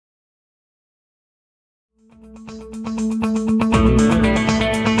Hi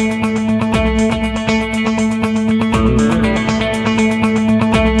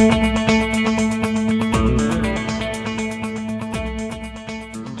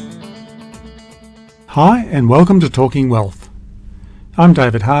and welcome to Talking Wealth. I'm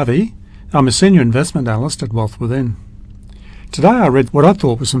David Harvey. I'm a Senior Investment Analyst at Wealth Within. Today I read what I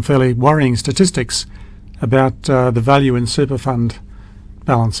thought were some fairly worrying statistics about the value in super fund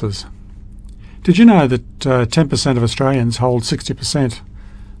balances. Did you know that 10% of Australians hold 60%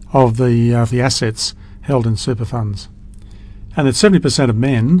 of the assets held in super funds? And that 70% of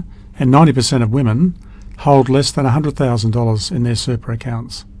men and 90% of women hold less than $100,000 in their super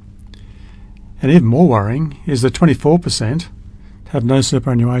accounts. And even more worrying is that 24% have no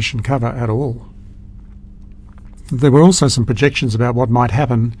superannuation cover at all. There were also some projections about what might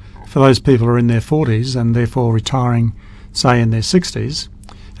happen for those people who are in their 40s and therefore retiring, say, in their 60s.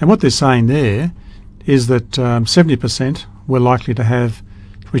 And what they're saying there is that 70% were likely to have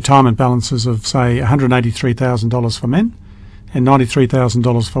retirement balances of, say, $183,000 for men and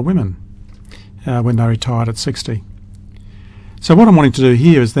 $93,000 for women when they retired at 60. So what I'm wanting to do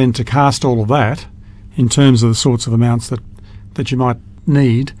here is then to cast all of that in terms of the sorts of amounts that you might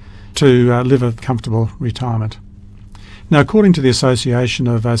need to live a comfortable retirement. Now, according to the Association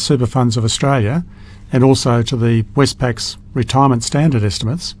of Superfunds of Australia and also to the Westpac's retirement standard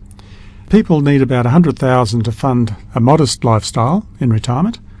estimates, people need about $100,000 to fund a modest lifestyle in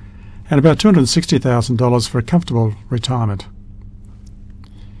retirement and about $260,000 for a comfortable retirement.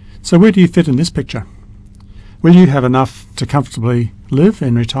 So where do you fit in this picture? Will you have enough to comfortably live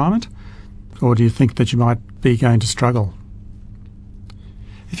in retirement, or do you think that you might be going to struggle?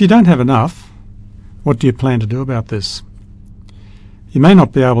 If you don't have enough, what do you plan to do about this? You may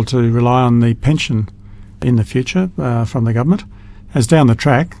not be able to rely on the pension in the future from the government, as down the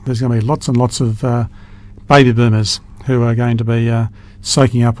track there's going to be lots and lots of baby boomers who are going to be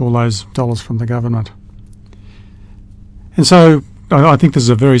soaking up all those dollars from the government. And so I think this is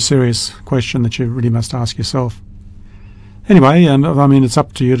a very serious question that you really must ask yourself. Anyway, I mean, it's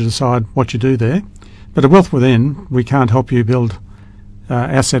up to you to decide what you do there. But at Wealth Within, we can't help you build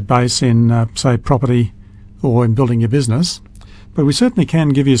asset base in, say, property or in building your business. But we certainly can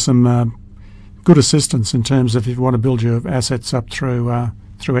give you some good assistance in terms of if you want to build your assets up through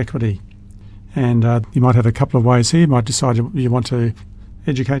equity. And you might have a couple of ways here. You might decide you want to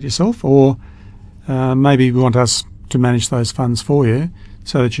educate yourself, or maybe you want us to manage those funds for you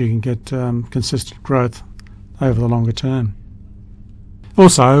so that you can get consistent growth over the longer term.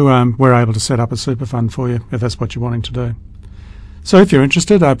 Also, we're able to set up a super fund for you if that's what you're wanting to do. So if you're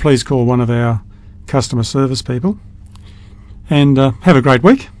interested, please call one of our customer service people. And have a great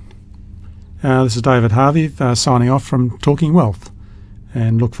week. This is David Harvey signing off from Talking Wealth,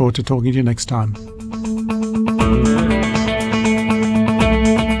 and look forward to talking to you next time.